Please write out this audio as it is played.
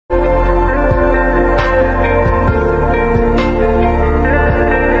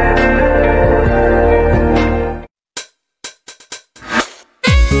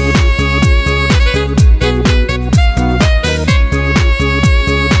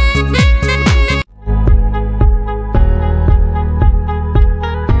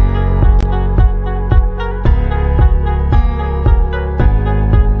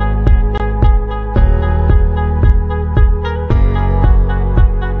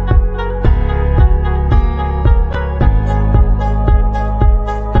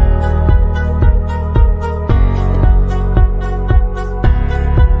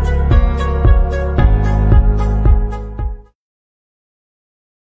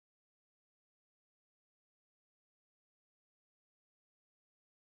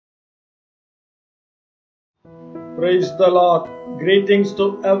Praise the Lord. Greetings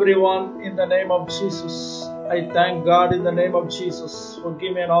to everyone in the name of Jesus. I thank God in the name of Jesus for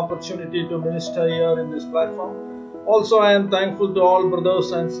giving me an opportunity to minister here in this platform. Also, I am thankful to all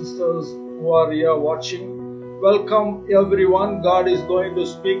brothers and sisters who are here watching. Welcome everyone. God is going to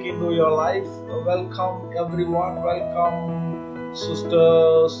speak into your life. Welcome everyone. Welcome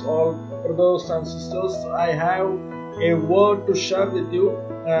sisters, all brothers and sisters. I have a word to share with you.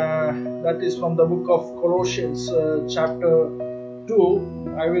 That is from the book of Colossions chapter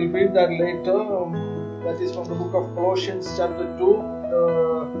 2. I will read that later. That is from the book of Colossians chapter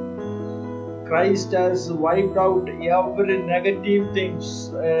 2. Christ has wiped out every negative things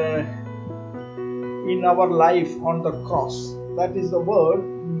in our life on the cross. That is the word.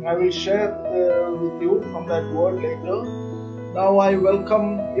 I will share with you from that word later. Now I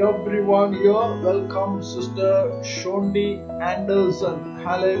welcome everyone here. Welcome Sister Shondi Anderson.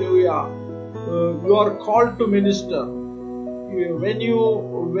 Hallelujah. You are called to minister. When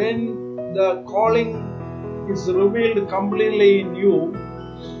the calling is revealed completely in you,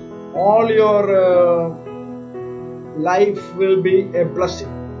 all your life will be a blessing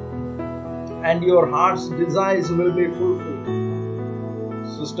and your heart's desires will be fulfilled.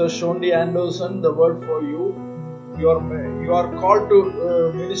 Sister Shondi Anderson, the word for you. You are called to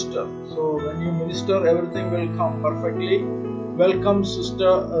minister. So when you minister, everything will come perfectly. Welcome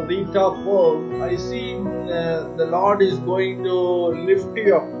Sister Rita Paul. I see the Lord is going to lift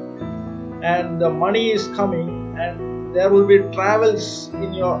you up, and the money is coming, and there will be travels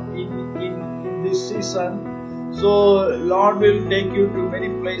in this season. So Lord will take you to many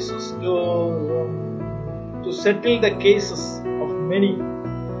places to settle the cases of many.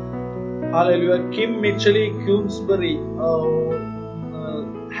 Hallelujah. Kim Mitchell Queensbury,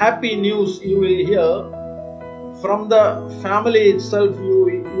 happy news you will hear. From the family itself,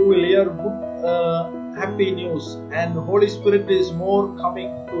 you will hear good happy news, and Holy Spirit is more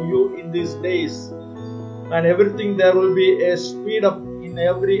coming to you in these days, and everything there will be a speed up in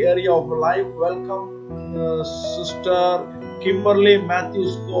every area of life. Welcome Sister Kimberly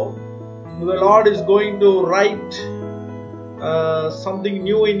Matthews. The Lord is going to write something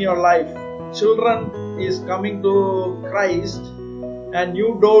new in your life. Children is coming to Christ and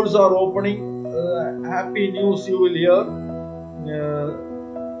new doors are opening. Happy news you will hear.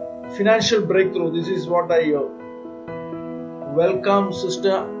 Financial breakthrough, this is what I hear. Welcome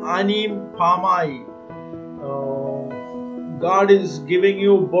Sister Anim Pamai. God is giving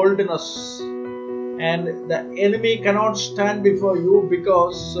you boldness, and the enemy cannot stand before you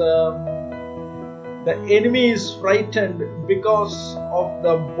because the enemy is frightened because of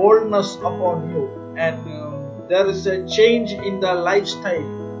the boldness upon you, and there is a change in the lifestyle.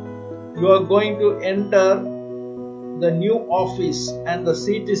 You are going to enter the new office and the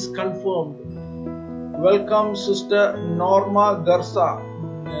seat is confirmed. Welcome Sister Norma Garza.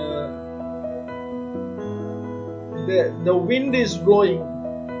 The wind is blowing.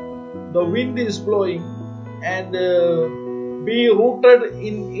 The wind is blowing, and be rooted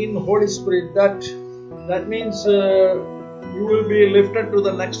in Holy Spirit. That means you will be lifted to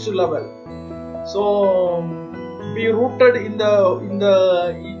the next level. So be rooted in the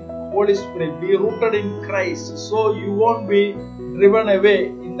Holy Spirit. Be rooted in Christ. So you won't be driven away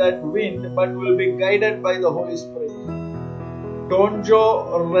in that wind, but will be guided by the Holy Spirit.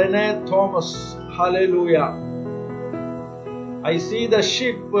 Tonjo Rene Thomas. Hallelujah. I see the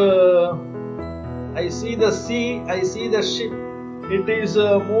ship. I see the sea. I see the ship. It is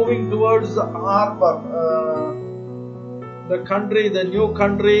moving towards the harbor, the country, the new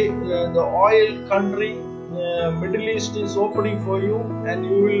country, the oil country. Middle East is opening for you, and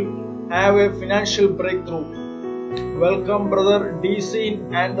you will have a financial breakthrough. Welcome Brother DC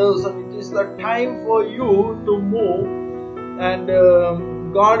Anderson. It is the time for you to move, and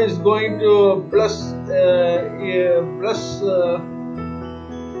God is going to bless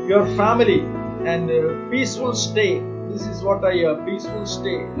your family and peaceful stay. This is what I hear. Peaceful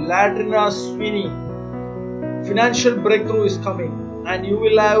stay. Ladrina Sweeney. Financial breakthrough is coming, and you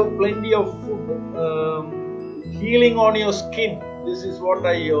will have plenty of food. Healing on your skin. This is what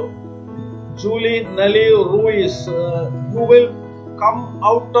I hear. Julie Nelly Ruiz. You will come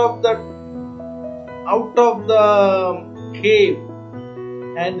out of the cave,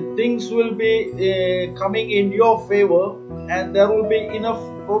 and things will be coming in your favor, and there will be enough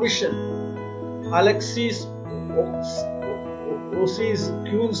provision. Alexis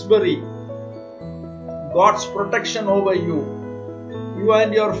Queensbury. God's protection over you. You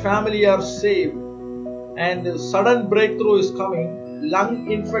and your family are saved, and sudden breakthrough is coming. Lung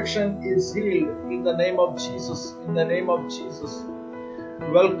infection is healed in the name of Jesus. In the name of Jesus.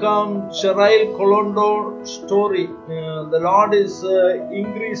 Welcome, Cheryl Colondo story. The Lord is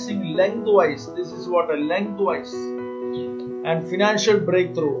increasing lengthwise. This is what a lengthwise. And financial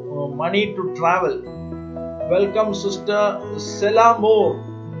breakthrough, money to travel. Welcome, Sister Sela Moore.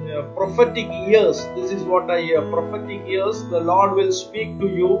 Prophetic ears. This is what I hear. Prophetic ears. The Lord will speak to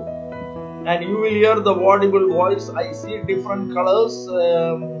you, and you will hear the audible voice. I see different colors.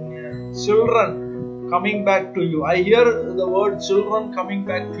 Children coming back to you. I hear the word children coming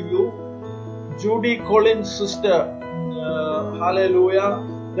back to you. Judy Collins, sister. Hallelujah.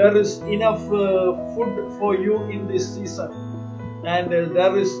 There is enough food for you in this season, and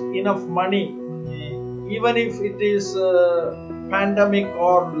there is enough money. Even if it is pandemic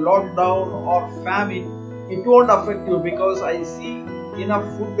or lockdown or famine, it won't affect you, because I see enough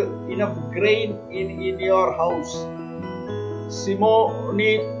food, enough grain in your house.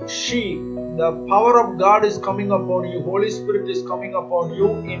 Simone She, the power of God is coming upon you. Holy Spirit is coming upon you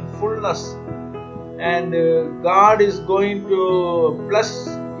in fullness, and God is going to bless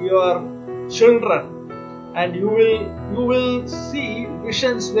your children, and you will see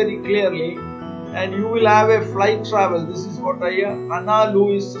visions very clearly, and you will have a flight travel. This is what I hear. Anna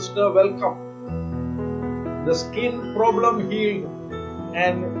Louis, sister, welcome. The skin problem healed,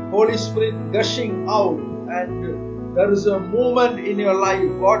 and Holy Spirit gushing out, and there is a movement in your life.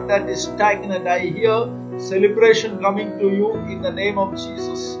 God, that is stagnant, I hear celebration coming to you in the name of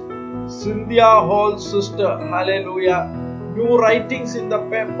Jesus. Cynthia Hall, sister, hallelujah. New writings in the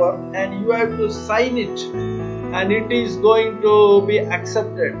paper, and you have to sign it, and it is going to be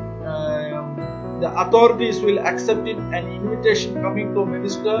accepted. The authorities will accept it. An invitation coming to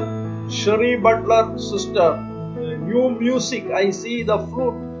minister. Sherry Butler, sister. New music. I see the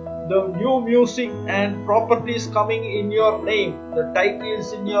fruit. The new music and properties coming in your name. The title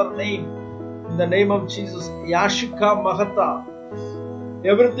is in your name. In the name of Jesus. Yashika Mahata.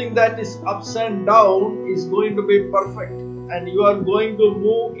 Everything that is ups and down is going to be perfect. And you are going to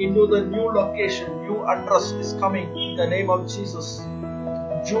move into the new location. New address is coming in the name of Jesus.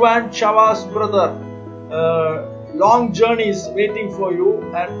 Juan Chava's brother, long journey is waiting for you,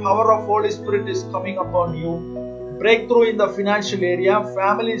 and power of Holy Spirit is coming upon you. Breakthrough in the financial area,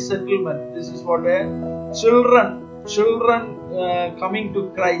 family settlement. This is what children coming to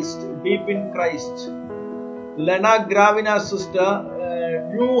Christ, deep in Christ. Lena Gravina, sister,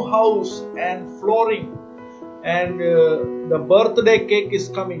 new house and flooring, and the birthday cake is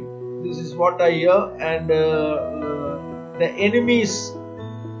coming. This is what I hear, and the enemies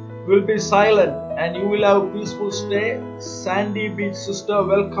will be silent, and you will have peaceful stay. Sandy Beach, sister,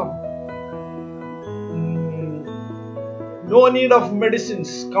 welcome. No need of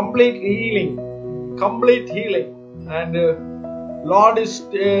medicines, complete healing, and Lord is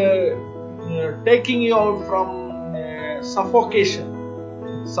taking you out from suffocation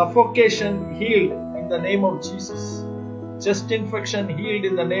healed in the name of Jesus. Chest infection healed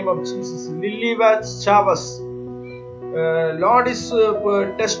in the name of Jesus. Lily Vats Chavas, Lord is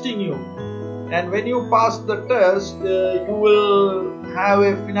testing you, and when you pass the test, you will have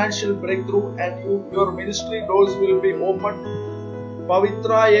a financial breakthrough, and your ministry doors will be open.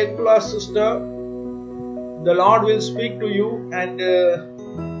 Pavitra Ekula, sister, the Lord will speak to you, and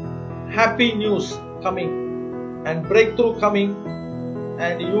happy news coming, and breakthrough coming,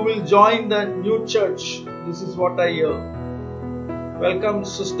 and you will join the new church. This is what I hear. Welcome,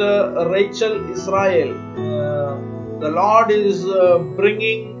 sister Rachel Israel. The Lord is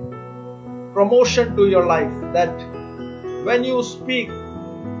bringing promotion to your life, that when you speak,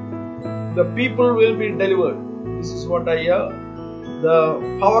 the people will be delivered. This is what I hear. The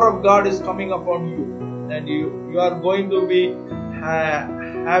power of God is coming upon you, and you are going to be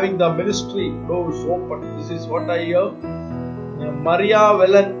having the ministry doors open. This is what I hear. Maria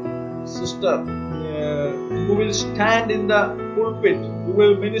Velen, sister, you will stand in the pulpit. You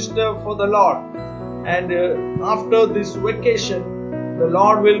will minister for the Lord. And after this vacation, the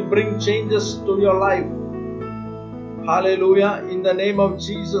Lord will bring changes to your life. Hallelujah. In the name of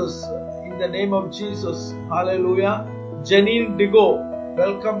Jesus. In the name of Jesus. Hallelujah. Janine Digo.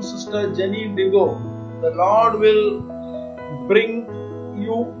 Welcome, sister Janine Digo. The Lord will bring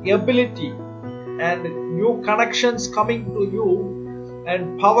you ability and new connections coming to you,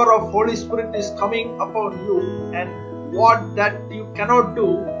 and power of Holy Spirit is coming upon you, and what that you cannot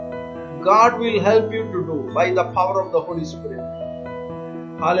do, God will help you to do by the power of the Holy Spirit.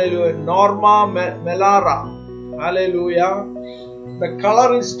 Hallelujah. Norma Melara. Hallelujah. The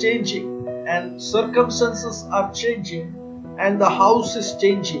color is changing, and circumstances are changing, and the house is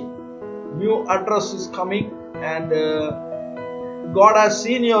changing. New address is coming, and God has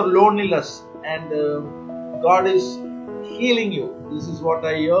seen your loneliness, and God is healing you. This is what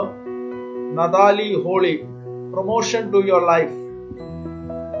I hear. Nadali Holy, promotion to your life.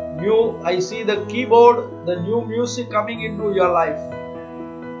 I see the keyboard, the new music coming into your life,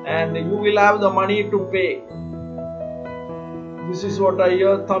 and you will have the money to pay. This is what I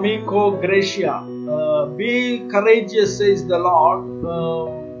hear. Tamiko Gracia, be courageous, says the Lord.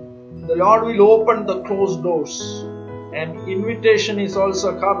 The Lord will open the closed doors, and invitation is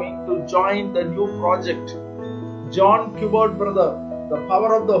also coming to join the new project. John Cubert, brother, the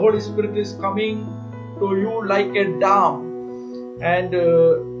power of the Holy Spirit is coming to you like a dam, and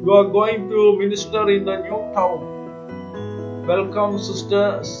you are going to minister in the new town. Welcome,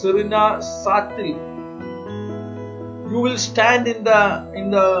 Sister Serena Satil. You will stand in the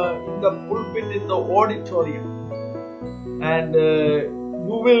pulpit in the auditorium, and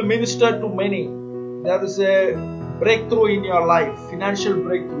you will minister to many. There is a breakthrough in your life, financial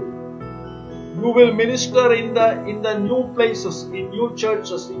breakthrough. You will minister in the new places, in new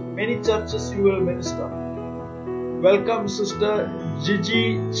churches, in many churches you will minister. Welcome, Sister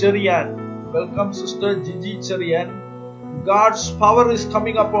Gigi Cherian. Welcome, Sister Gigi Cherian. God's power is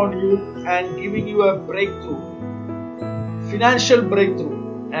coming upon you and giving you a breakthrough, financial breakthrough.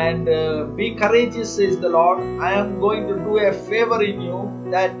 And be courageous, says the Lord. I am going to do a favor in you,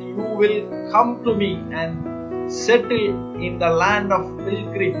 that you will come to me and settle in the land of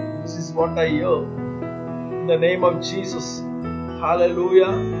pilgrim. This is what I hear. In the name of Jesus.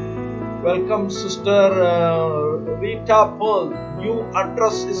 Hallelujah. Welcome, Sister Rita Pearl. New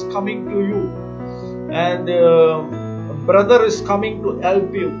address is coming to you, and brother is coming to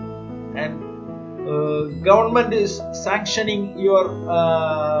help you, and government is sanctioning your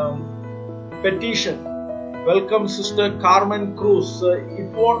petition. Welcome, Sister Carmen Cruz.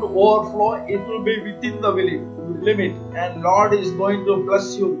 It won't overflow, it will be within the limit, and Lord is going to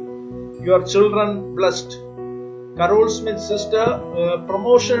bless you. Your children blessed. Carol Smith, sister,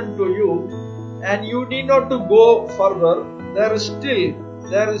 promotion to you, and you need not to go further. There is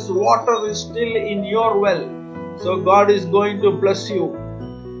water is still in your well, so God is going to bless you.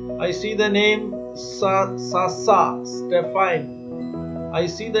 I see the name Sasa Stefan. I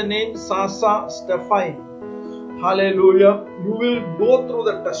see the name Sasa Stefan. Hallelujah. You will go through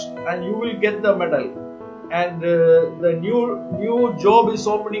the test and you will get the medal, and the new job is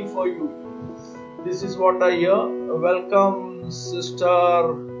opening for you. This is what I hear. Welcome,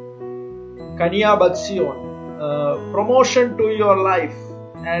 Sister Kania Batsion. Promotion to your life,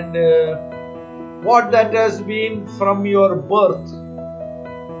 and what that has been from your birth,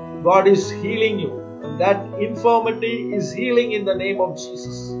 God is healing you. That infirmity is healing in the name of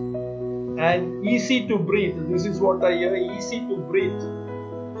Jesus. And easy to breathe. This is what I hear. Easy to breathe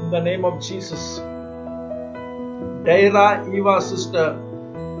in the name of Jesus. Daira Eva, sister,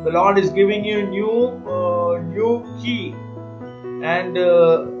 the Lord is giving you new key, and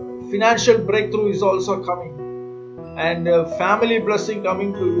financial breakthrough is also coming, and family blessing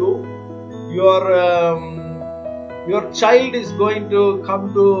coming to you. Your child is going to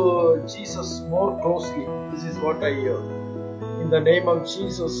come to Jesus more closely. This is what I hear. In the name of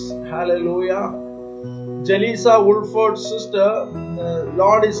Jesus. Hallelujah. Jalisa Woolford, sister,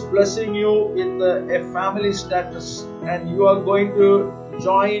 Lord is blessing you with a family status, and you are going to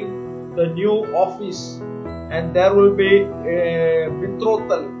join the new office, and there will be a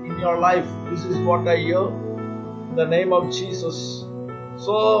betrothal in your life. This is what I hear. In the name of Jesus.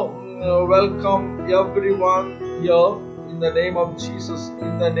 So welcome everyone here in the name of Jesus.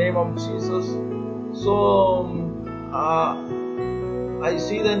 In the name of Jesus. So I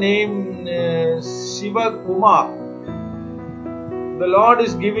see the name Shiva Kumar. The Lord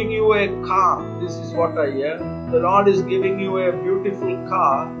is giving you a car. This is what I hear. The Lord is giving you a beautiful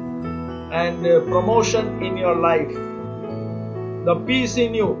car and promotion in your life. The peace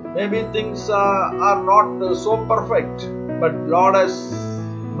in you. Maybe things are not so perfect, but Lord has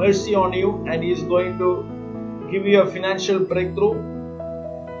mercy on you, and He is going to give you a financial breakthrough.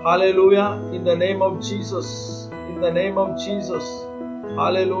 Hallelujah. In the name of Jesus. In the name of Jesus.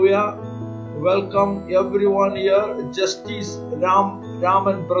 Hallelujah. Welcome everyone here. Justice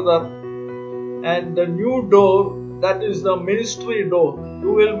Raman, brother. And the new door, that is the ministry door.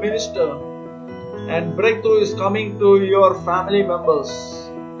 You will minister, and breakthrough is coming to your family members,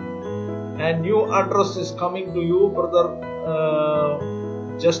 and new address is coming to you, brother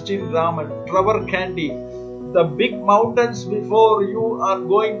Justin Raman. Trevor Candy. The big mountains before you are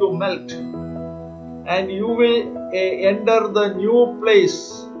going to melt, and you will enter the new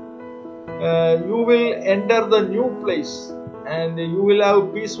place. You will enter the new place, and you will have a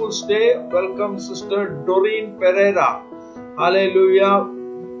peaceful stay. Welcome, Sister Doreen Pereira. Hallelujah.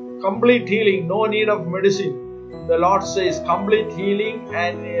 Complete healing, no need of medicine. The Lord says complete healing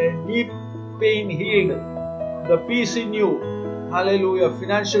and deep pain healed. The peace in you. Hallelujah.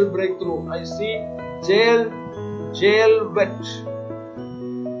 Financial breakthrough. I see jail wet.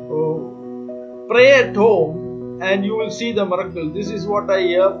 Pray at home and you will see the miracle. This is what I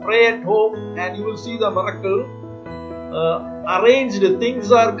hear. Pray at home and you will see the miracle. Arranged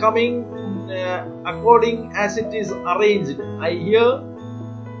things are coming according as it is arranged. I hear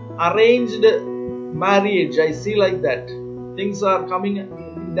arranged marriage. I see like that. Things are coming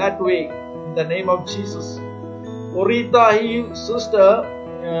in that way. In the name of Jesus. Orita, sister,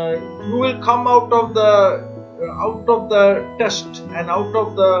 you will come out of the test and out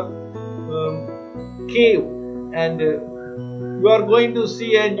of the cave, and you are going to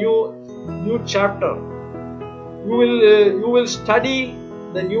see a new chapter. You will study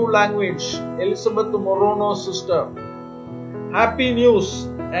the new language. Elizabeth Morono, sister, happy news,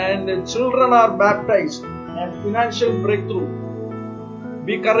 and children are baptized and financial breakthrough.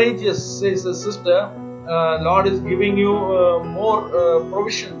 Be courageous, says the sister. Lord is giving you more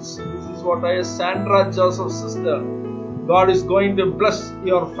provisions. This is what I hear. Sandra Joseph, sister, God is going to bless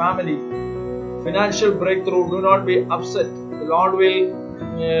your family. Financial breakthrough. Do not be upset. The Lord will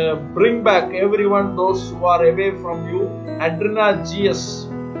bring back everyone, those who are away from you. Adrena GS,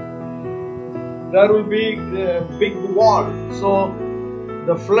 there will be a big wall, so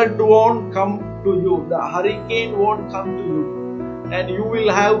the flood won't come to you, the hurricane won't come to you, and you will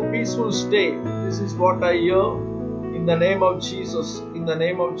have peaceful stay. This is what I hear in the name of Jesus. In the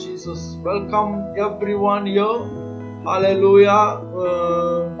name of Jesus. Welcome everyone here. Hallelujah.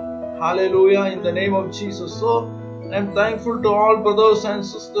 Hallelujah. In the name of Jesus. So I am thankful to all brothers and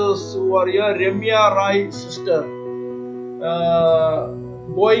sisters who are here. Remya Rai, sister,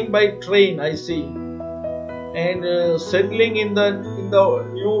 going by train, I see, and settling in the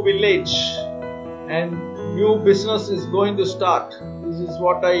new village, and new business is going to start. This is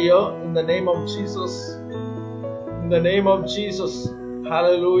what I hear in the name of Jesus. In the name of Jesus.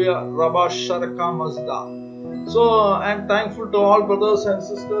 Hallelujah. Rabba Sharaka Mazda. So I am thankful to all brothers and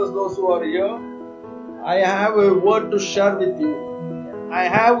sisters, those who are here. I have a word to share with you. I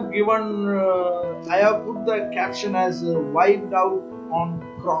have put the caption as wiped out on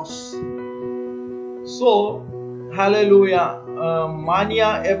cross. So, hallelujah.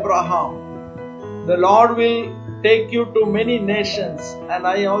 Mania Abraham. The Lord will take you to many nations, and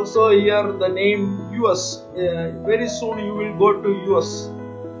I also hear the name US. Very soon you will go to US.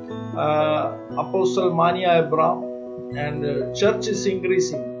 Apostle Mania Abraham, and church is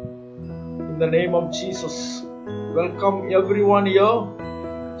increasing. In the name of Jesus. Welcome everyone here.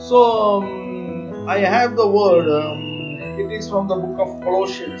 So I have the word. It is from the book of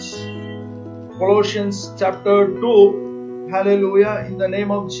Colossions. Colossions chapter 2. Hallelujah. In the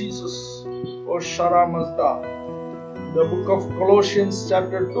name of Jesus. O Shara Mazda. The book of Colossians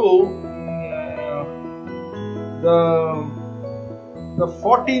chapter 2. The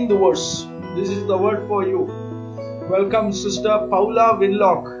 14th verse. This is the word for you. Welcome, Sister Paula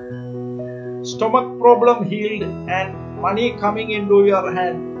Winlock. Stomach problem healed and money coming into your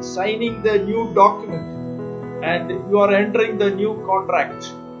hand. Signing the new document and you are entering the new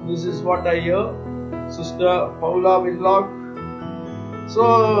contract. This is what I hear. Sister Paula Winlock.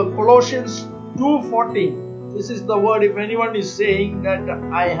 So Colossians 2:14. This is the word. If anyone is saying that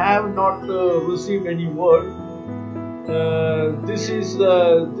I have not received any word, this is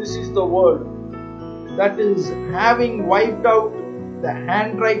the word. That is, having wiped out the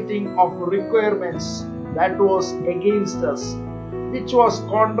handwriting of requirements that was against us, which was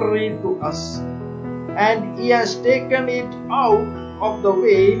contrary to us, and he has taken it out of the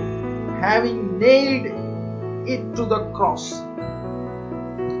way, having nailed it to the cross.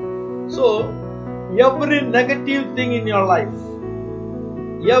 So, every negative thing in your life,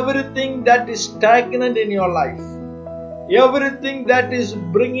 everything that is stagnant in your life, everything that is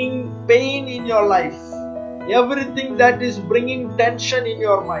bringing pain in your life, everything that is bringing tension in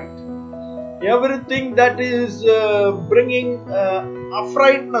your mind, everything that is bringing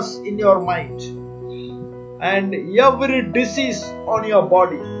uprightness in your mind, and every disease on your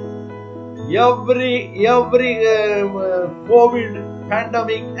body, every COVID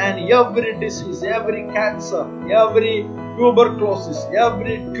pandemic, and every disease, every cancer, every tuberculosis,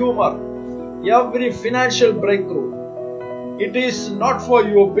 every tumor, every financial breakthrough, it is not for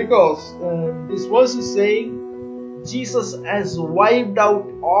you, because this verse is saying Jesus has wiped out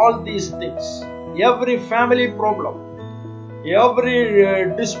all these things. Every family problem,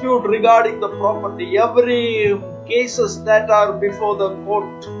 every dispute regarding the property, every cases that are before the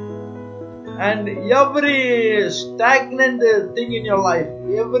court, and every stagnant thing in your life,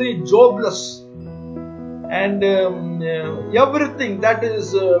 every jobless, and everything that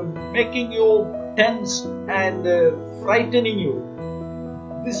is making you tense and frightening you.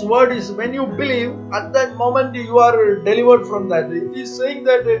 This word is, when you believe, at that moment you are delivered from that. It is saying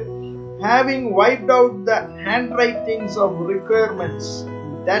that having wiped out the handwritings of requirements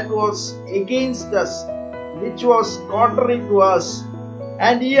that was against us, which was contrary to us,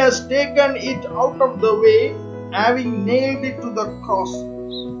 and he has taken it out of the way, having nailed it to the cross.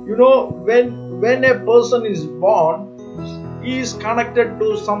 You know, when a person is born, he is connected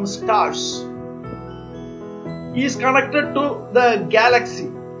to some stars. He is connected to the galaxy,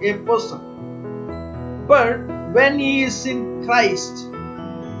 a person. But when he is in Christ,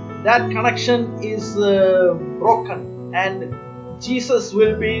 that connection is broken, and Jesus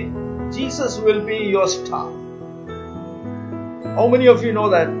will be your star. How many of you know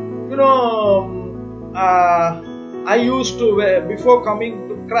that? You know, I used to, before coming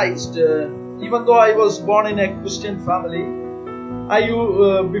to Christ, even though I was born in a Christian family,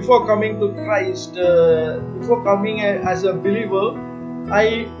 before coming to Christ, before coming as a believer,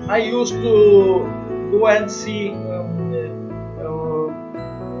 I used to go and see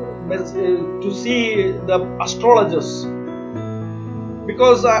the astrologers,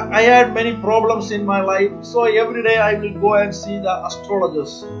 because I had many problems in my life. So every day I will go and see the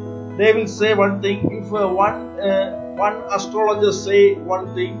astrologers. They will say one thing. If one astrologer say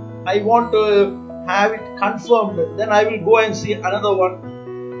one thing, I want to have it confirmed, then I will go and see another one.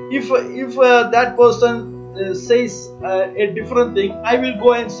 If that person says a different thing, I will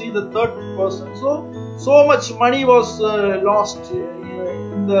go and see the third person. So much money was lost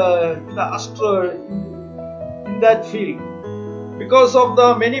in that field. Because of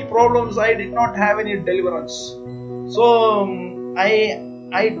the many problems, I did not have any deliverance. So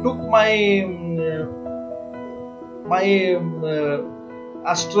I took my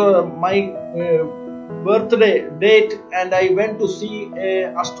birthday date, and I went to see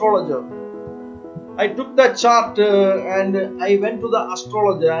an astrologer. I took the chart and I went to the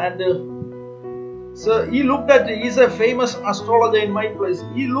astrologer, and so he looked at. He's a famous astrologer in my place.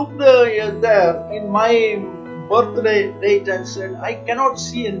 He looked there in my birthday date and said, I cannot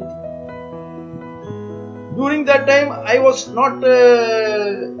see anything. During that time, I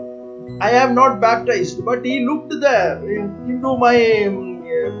am not baptized, but he looked there into my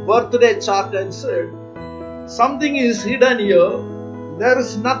birthday chart and said, something is hidden here. There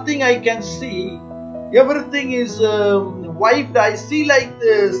is nothing I can see. Everything is wiped. I see like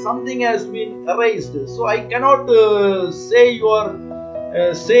something has been erased. So I cannot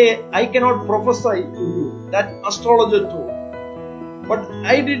I cannot prophesy to you. That astrologer told. But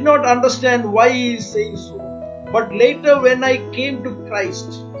I did not understand why he is saying so. But later, when I came to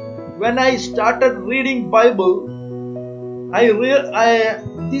Christ, when I started reading Bible,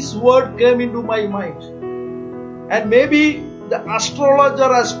 this word came into my mind. And maybe the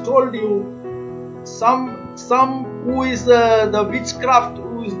astrologer has told you, some who is the witchcraft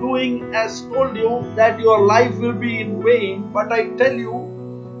who is doing has told you that your life will be in vain. But I tell you,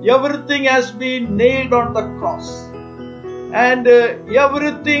 everything has been nailed on the cross, and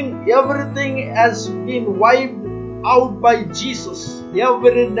everything has been wiped out by Jesus.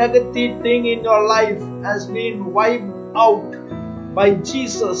 Every negative thing in your life has been wiped out by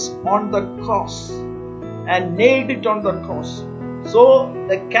Jesus on the cross and nailed it on the cross. So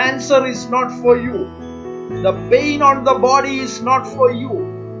the cancer is not for you, the pain on the body is not for you,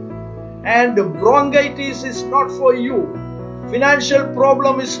 and bronchitis is not for you. Financial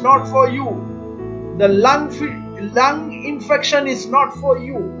problem is not for you. The lung infection is not for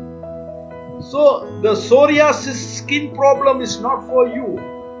you. So the psoriasis skin problem is not for you.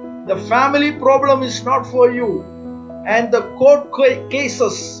 The family problem is not for you. And the court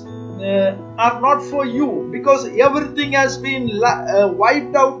cases are not for you, because everything has been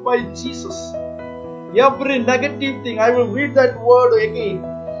wiped out by Jesus. Every negative thing. I will read that word again.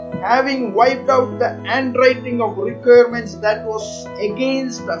 Having wiped out the handwriting of requirements that was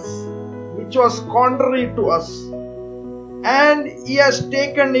against us, which was contrary to us, and he has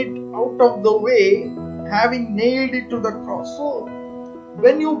taken it out of the way, having nailed it to the cross. So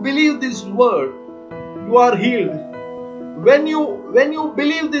when you believe this word, you are healed. When you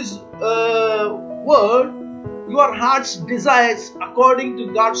believe this word, your heart's desires according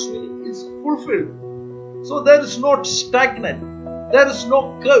to God's will is fulfilled. So there is no stagnant. There is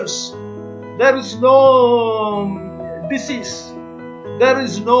no curse. There is no disease. There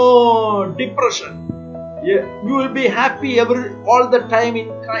is no depression. You will be happy all the time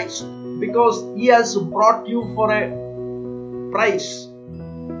in Christ, because He has brought you for a price.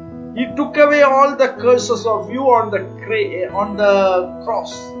 He took away all the curses of you on the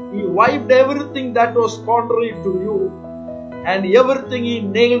cross. He wiped everything that was contrary to you, and everything He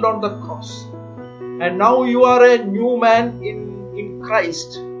nailed on the cross. And now you are a new man in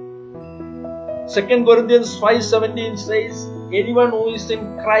Christ. 2 Corinthians 5:17 says, anyone who is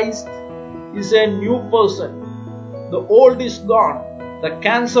in Christ is a new person. The old is gone. The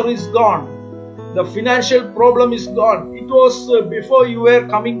cancer is gone. The financial problem is gone. It was before you were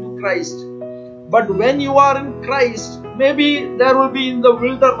coming to Christ. But when you are in Christ, maybe there will be in the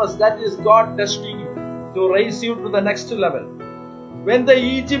wilderness, that is God testing you to raise you to the next level. When the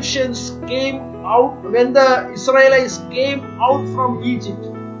Egyptians came out, when the Israelites came out from Egypt,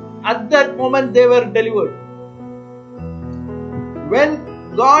 at that moment they were delivered.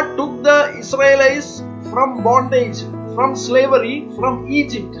 When God took the Israelites from bondage, from slavery, from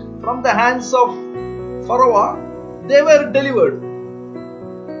Egypt, from the hands of Pharaoh, they were delivered.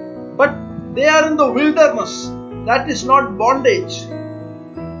 But they are in the wilderness. That is not bondage.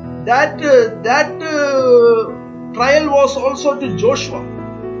 That trial was also to Joshua.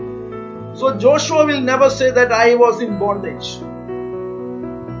 So Joshua will never say that I was in bondage.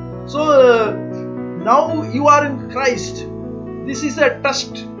 So now you are in Christ. This is a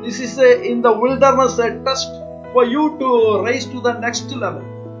test. This is in the wilderness a test for you to rise to the next level.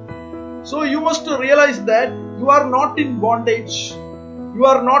 So you must realize that you are not in bondage. You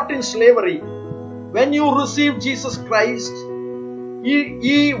are not in slavery. When you receive Jesus Christ,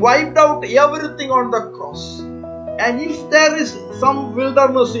 He wiped out everything on the cross. And if there is some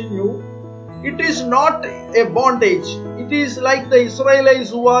wilderness in you, it is not a bondage. It is like the Israelites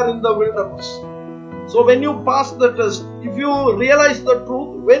who are in the wilderness. So when you pass the test, if you realize the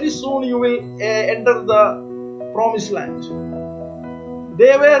truth, very soon you will enter the promised land.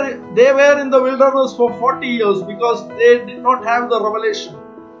 They were in the wilderness for 40 years because they did not have the revelation.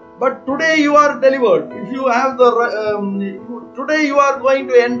 But today you are delivered. If you have today you are going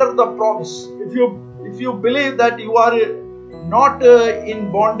to enter the promise. If you believe that you are not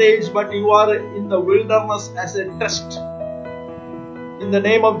in bondage, but you are in the wilderness as a test, in the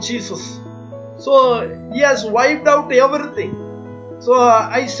name of Jesus. So He has wiped out everything. So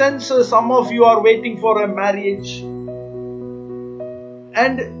I sense some of you are waiting for a marriage,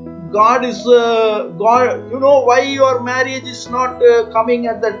 and God is God. You know why your marriage is not coming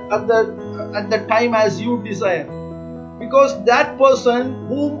at the time as you desire? Because that person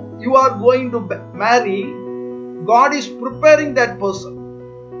whom you are going to marry, God is preparing that person.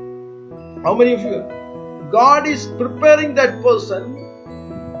 How many of you? God is preparing that person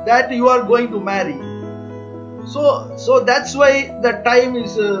that you are going to marry. So that's why the time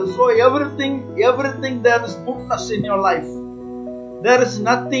is so everything there is goodness in your life. There is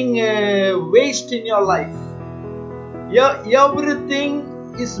nothing waste in your life.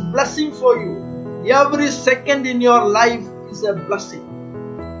 Everything is blessing for you. Every second in your life is a blessing.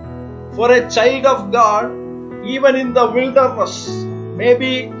 For a child of God, even in the wilderness,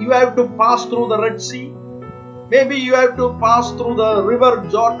 maybe you have to pass through the Red Sea. Maybe you have to pass through the river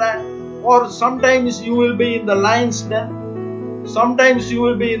Jordan, or sometimes you will be in the lion's den, sometimes you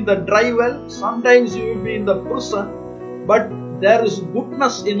will be in the dry well, sometimes you will be in the prison, but there is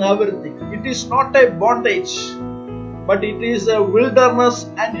goodness in everything. It is not a bondage, but it is a wilderness,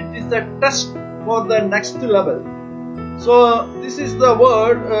 and it is a test for the next level. So this is the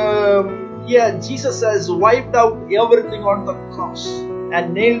word. Jesus has wiped out everything on the cross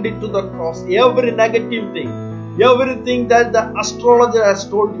and nailed it to the cross. Every negative thing, everything that the astrologer has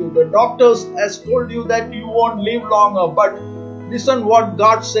told you, the doctors has told you that you won't live longer. But listen what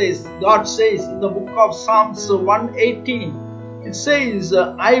God says. God says in the book of Psalms 118, it says,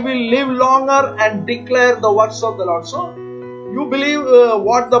 I will live longer and declare the works of the Lord. So you believe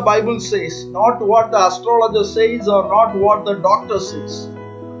what the Bible says, not what the astrologer says, or not what the doctor says,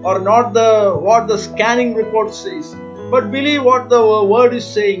 or not what the scanning report says, but believe what the word is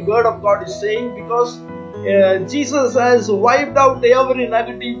saying, word of God is saying, because Jesus has wiped out every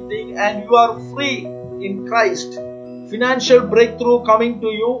negative thing and you are free in Christ. Financial breakthrough coming to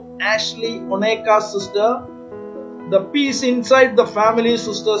you, Ashley Oneka's sister. The peace inside the family,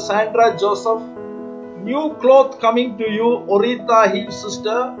 Sister Sandra Joseph. New cloth coming to you, Orita Heath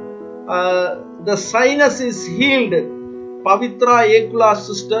sister. The sinus is healed. Pavitra Ekula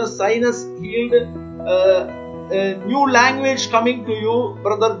sister, sinus healed. New language coming to you,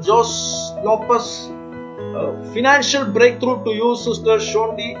 Brother Jos Lopez. Financial breakthrough to you, Sister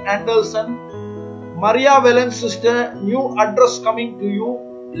Shondi Anderson. Maria Velen sister, new address coming to you.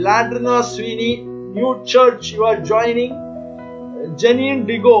 Ladrina Sweeney, new church you are joining. Janine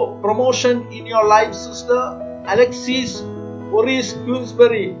Digo, promotion in your life, sister. Alexis Maurice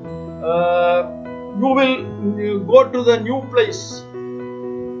Queensberry, You will go to the new place.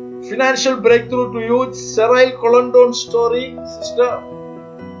 Financial breakthrough to you. Cyril Colondon's story, Sister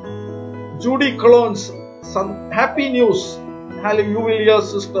Judy Colons. Some happy news. Hallelujah, you will hear,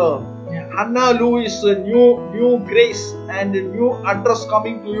 Sister Hannah Lewis, new grace and new address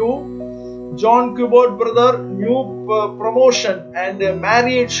coming to you. John Kubert, brother, new promotion and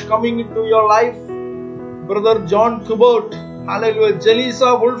marriage coming into your life. Brother John Kubert, hallelujah.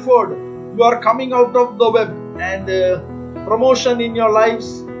 Jelisa Wolford, you are coming out of the web and promotion in your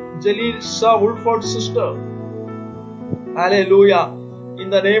lives. Jelisa Wolford, sister, hallelujah. In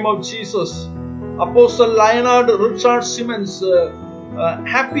the name of Jesus. Apostle Leonard Richard Simmons,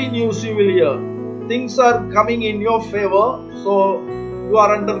 happy news you will hear. Things are coming in your favor, so you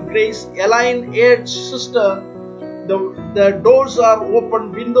are under grace. Elaine H, sister, the doors are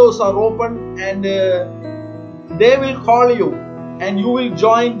open, windows are open, and they will call you, and you will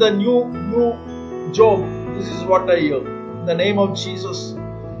join the new job. This is what I hear. In the name of Jesus.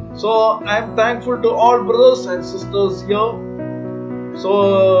 So I am thankful to all brothers and sisters here.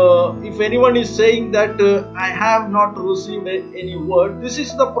 So if anyone is saying that I have not received any word, this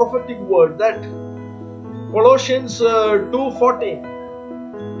is the prophetic word, that Colossians 2:14.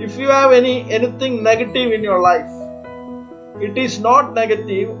 If you have anything negative in your life, it is not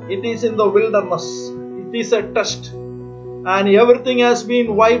negative, it is in the wilderness. It is a test. And everything has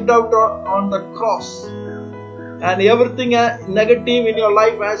been wiped out on the cross. And everything negative in your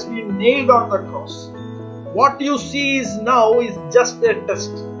life has been nailed on the cross. What you see is now is just a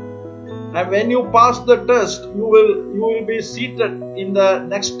test. And when you pass the test, you will be seated in the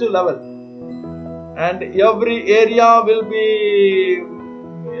next level. And every area will be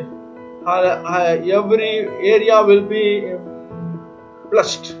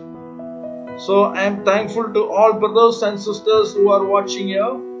blessed. So I am thankful to all brothers and sisters who are watching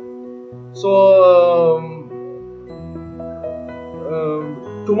here. So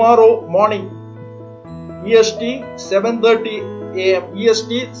tomorrow morning, EST 7:30 AM.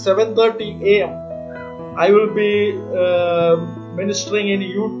 EST 7:30 AM. I will be ministering in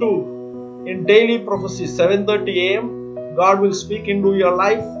YouTube in daily prophecy 7:30 AM. God will speak into your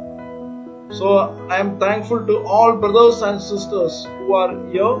life. So I am thankful to all brothers and sisters who are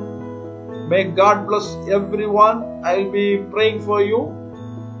here. May God bless everyone. I will be praying for you.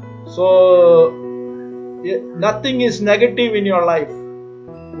 So nothing is negative in your life.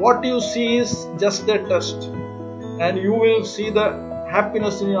 What you see is just a test, and you will see the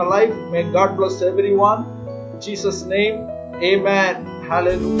happiness in your life. May God bless everyone. In Jesus' name, amen.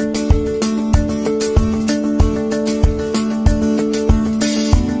 Hallelujah.